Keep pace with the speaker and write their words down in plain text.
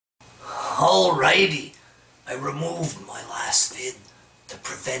Alrighty, I removed my last vid to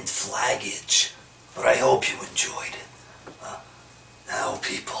prevent flaggage, but I hope you enjoyed it. Now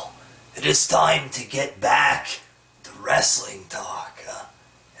people, it is time to get back to wrestling talk,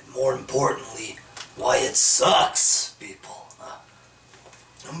 and more importantly, why it sucks, people.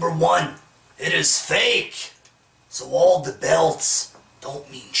 Number one, it is fake, so all the belts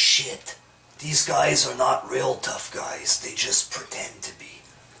don't mean shit. These guys are not real tough guys, they just pretend to be.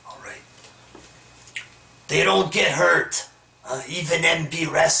 They don't get hurt. Even MB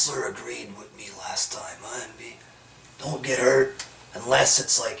Wrestler agreed with me last time. MB, don't get hurt unless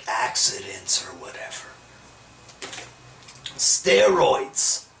it's like accidents or whatever.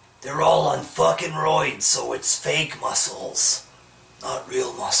 Steroids. They're all on fucking roids, so it's fake muscles, not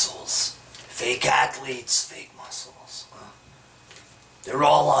real muscles. Fake athletes, fake muscles. They're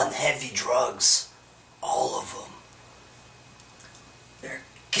all on heavy drugs. All of them. They're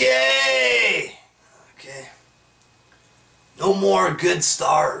gay! Okay. No more good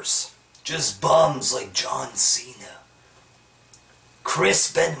stars. Just bums like John Cena.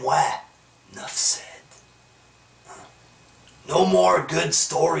 Chris Benoit. Enough said. No more good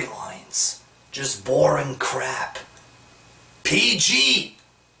storylines. Just boring crap. PG.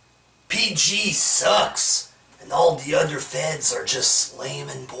 PG sucks. And all the other feds are just lame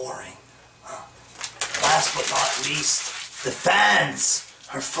and boring. Last but not least, the fans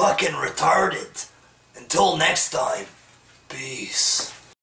are fucking retarded. Until next time, peace.